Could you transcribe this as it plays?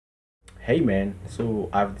Hey man, so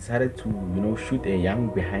I've decided to, shoot a young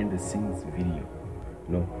behind the scenes video,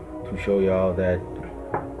 to show y'all that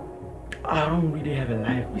I don't really have a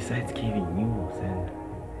life besides giving news and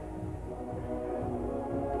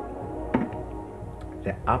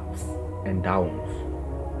the ups and downs,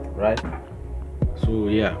 right? So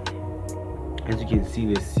yeah, as you can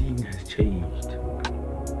see, the scene has changed.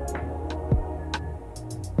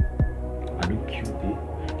 I look cute, eh?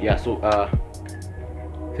 Yeah, so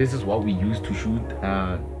this is what we used to shoot.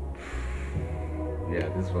 Yeah,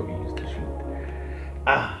 this is what we used to shoot.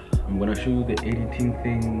 I'm gonna show you the editing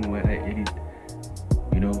thing where I edit,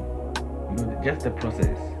 just the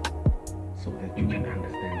process, so that you can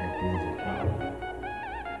understand that this is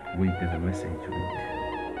wait, there's a message. Wait.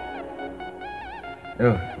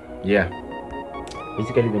 Oh, yeah.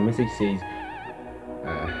 Basically, the message says,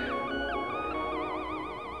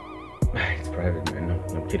 it's private, man. No,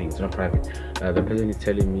 I'm kidding. It's not private. The person is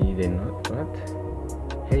telling me they're not.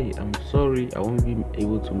 What? Hey, I'm sorry. I won't be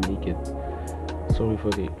able to make it. Sorry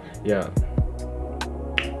for the. Yeah.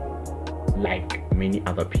 Like many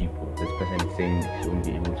other people, this person is saying she won't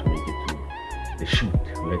be able to make it to the shoot.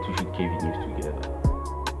 We had to shoot kavid news together.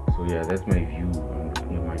 So yeah, that's my view. I'm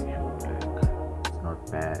looking at my view. Like, it's not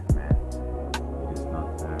bad, man. It is not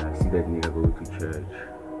bad. I see that nigga go to church,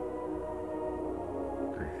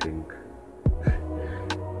 I think.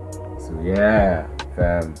 So yeah,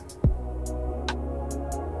 fam.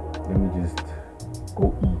 Let me just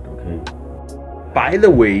go eat, okay? By the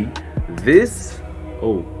way, this.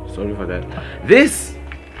 Oh, sorry for that. This,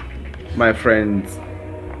 my friends,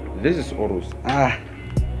 this is Oros.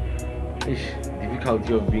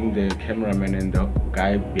 Difficulty of being the cameraman and the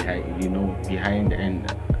guy behind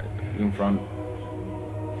and in front.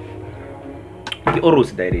 The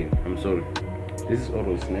Oros died in. I'm sorry. This is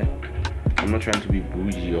Oros, ne? I'm not trying to be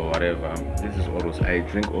bougie or whatever. This is Oros. I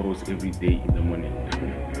drink Oros every day in the morning.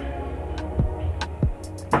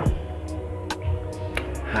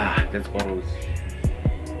 That's Oros.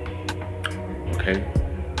 Okay.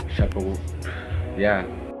 Chapeau. Yeah.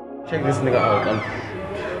 Check this nigga out, man.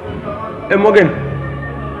 Hey Morgan.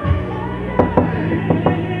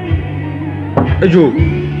 Hey Joe.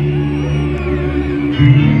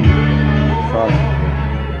 Fuck.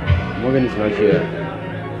 Morgan is not here.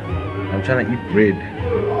 I'm trying to eat bread.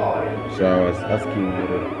 So I was asking,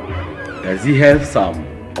 does he have some?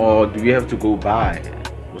 Or do we have to go buy?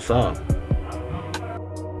 What's up?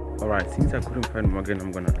 Alright, since I couldn't find Morgan,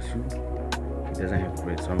 I'm gonna assume he doesn't have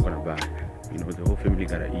bread, so I'm gonna buy. The whole family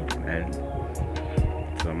gotta eat, man.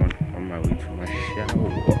 So I'm on my way to my shower.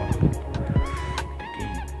 The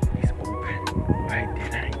gate is open. Why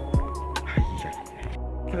did I?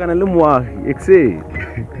 Kana le moagi, exe.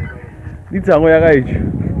 Ditsango ya gaetsho.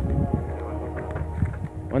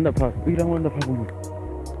 Wonder Park. We don't want the park.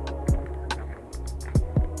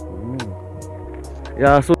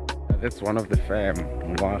 Yeah, so that's one of the fam.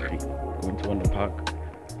 Moagi going to Wonder Park,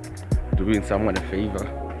 doing someone a favor.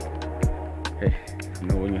 Hey,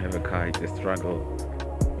 when you have a car, it's a struggle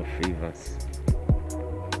of favors.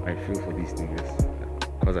 I feel for these niggas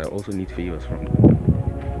because I also need favors from them.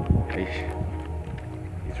 Hey,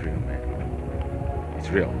 it's real, man. It's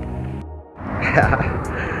real.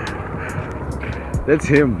 That's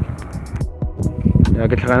him. Yeah,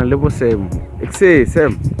 get a little Sam. Exe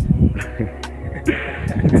Sam.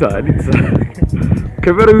 It's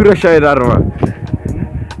camera you rush it arma.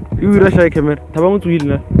 You rush it camera. Tabang to heal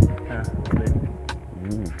na.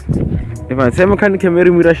 If I say can camera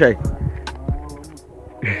you rush it.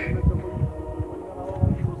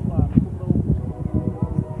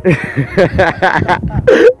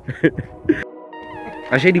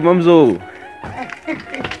 I said the momzo.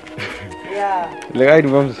 Yeah. Legay di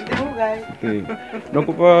moms. No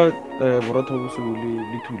ko pa boroto buso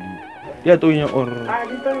lituli. Yeah, to niya or.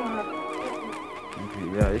 Dito yung.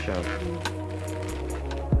 Yeah, siya.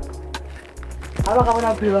 Aba ka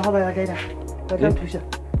muna priwa ka ba kay na? Kada pusha.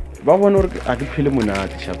 Ba bona re a ke phele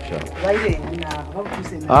monate sharp. Ba ile na ba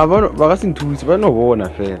pusena. Ba ka sing thusi ba no bona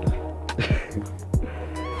fela.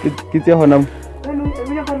 Ke tse hona.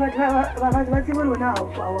 Mina gore ba tsebo lona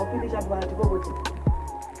wa pele ja ba di botse.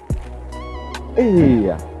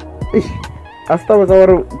 Asta ba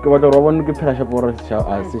tsawar ke ba tlo bona ke phela shapo re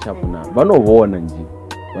a se shapo na ba no bona nje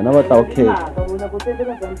bona ba tla okay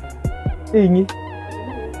eng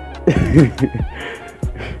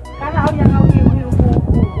kana ha ya ga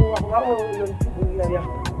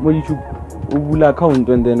mo YouTube o bula account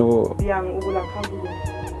and then o yang o bula account o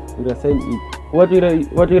ra sign it what you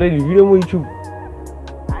ready video mo YouTube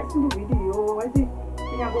I see the video I see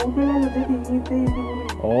ya go phela le tse dingwe tse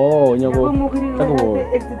Oh, nyako.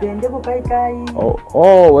 Accident go kai.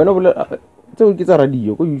 Oh, wena bula tse ke tsa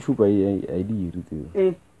radio ko YouTube I di ritse.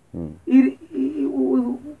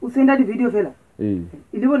 U senda di video fela.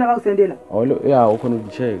 Ile bona ba go sendela. Oh, yeah, o khona di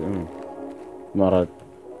check. Mara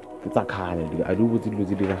ke tsa khale a di botse dilo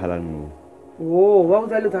tse di regalang mo. Oh, wa go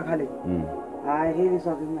tsa le tsa khale. Ai he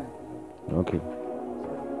so ke nna. Okay.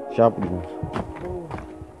 Sharp.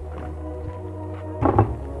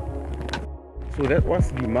 So that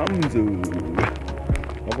was the mamzo.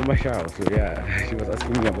 So yeah, she was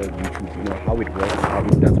asking me about YouTube, you know, how it works, how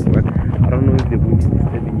it doesn't work. I don't know if the voice is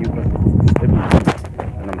disturbing you, but it's disturbing me.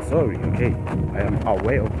 And I'm sorry, okay? I am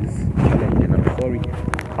aware of this challenge and I'm sorry.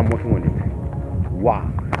 I'm working on it. Wow.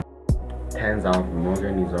 Turns out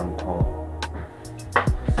Morgan is on call.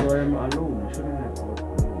 So I'm alone. I shouldn't have got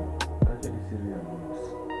alone. That's the cereal.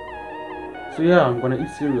 So yeah, I'm gonna eat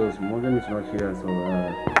cereals. Morgan is not here, so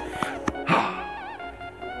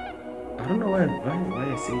I don't know why I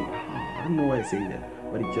say I don't know why I say that,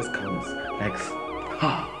 but it just comes like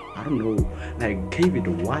I don't know, like Kavid,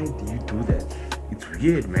 why do you do that? It's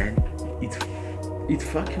weird, man. It's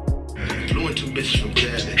fucking.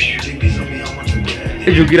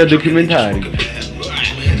 Did you get a documentary?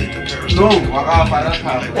 No,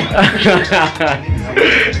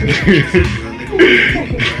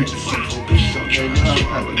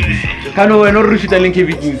 Kano we're not rushing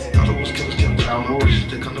Kavid news.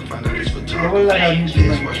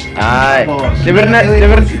 Ay,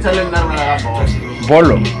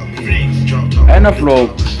 bolo. Ana flow.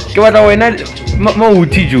 Ke batla wena mo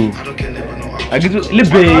uthi jo. A ke le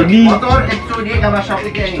beni.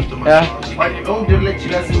 Yeah.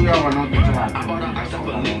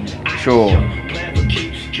 Sure.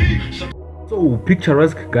 So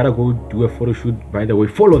Picturesque gotta go do a photo shoot. By the way,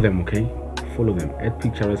 follow them, okay? Follow them at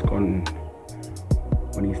Picturesque on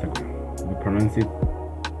Instagram. We pronounce it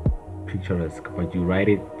Picturesque, but you write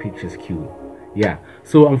it Picturesque. Yeah.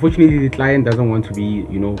 So unfortunately, the client doesn't want to be,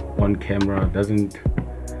 you know, on camera. Doesn't.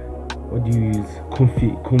 What do you use?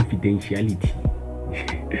 Confidentiality.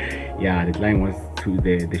 Yeah, the client wants to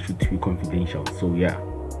the shoot to be confidential. So yeah,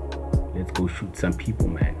 let's go shoot some people,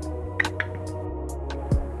 man.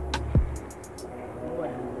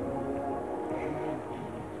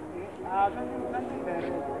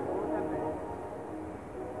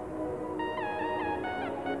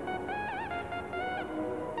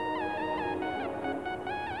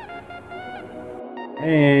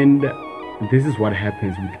 And this is what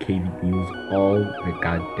happens with KV News all the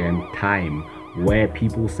goddamn time, where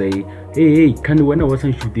people say, hey, when I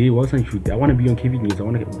wasn't shoot, I want to be on KV News, I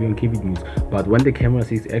want to be on KV News, but when the camera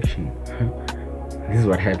says action, this is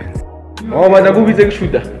what happens. Oh, but I go be a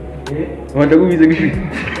shooter. Oh, I go be a shooter.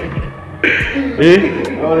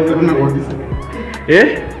 Or I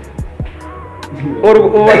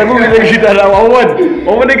go be a shooter. I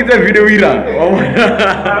want to get a video.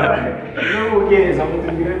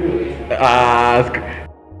 Ask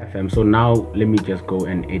FM. So now let me just go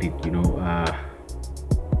and edit, you know.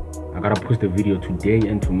 I gotta post the video today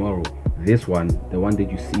and tomorrow. This one, the one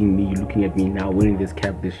that you see me looking at me now wearing this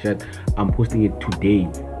cap, this shirt, I'm posting it today,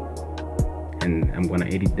 and I'm gonna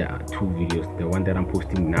edit the two videos, the one that I'm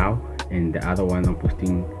posting now and the other one I'm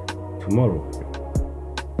posting tomorrow.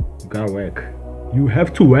 You gotta work. You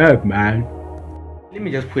have to work, man. Let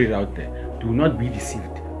me just put it out there. Do not be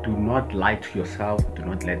deceived. Do not lie to yourself. Do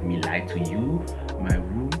not let me lie to you. My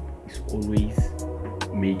room is always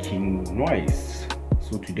making noise.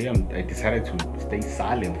 So today I decided to stay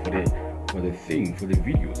silent for the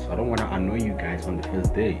videos. I don't want to annoy you guys on the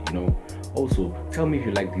first day, you know. Also, tell me if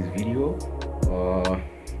you like this video.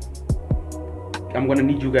 I'm gonna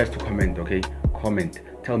need you guys to comment, okay? Comment.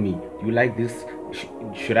 Tell me, do you like this?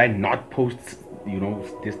 Should I not post, you know,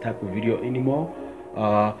 this type of video anymore?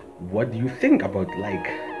 What do you think about, like,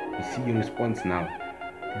 you see your response now?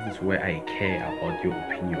 This is where I care about your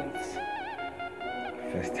opinions.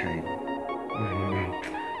 First time.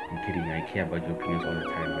 I'm kidding, I care about your opinions all the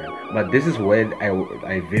time, man. But this is where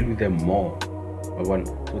I value them more.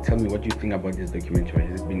 So tell me what you think about this documentary.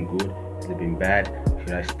 Has it been good? Has it been bad?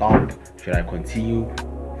 Should I stop? Should I continue?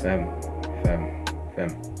 Fam.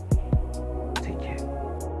 Take care.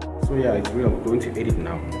 So yeah, it's real. I'm going to edit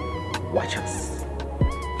now. Watch us.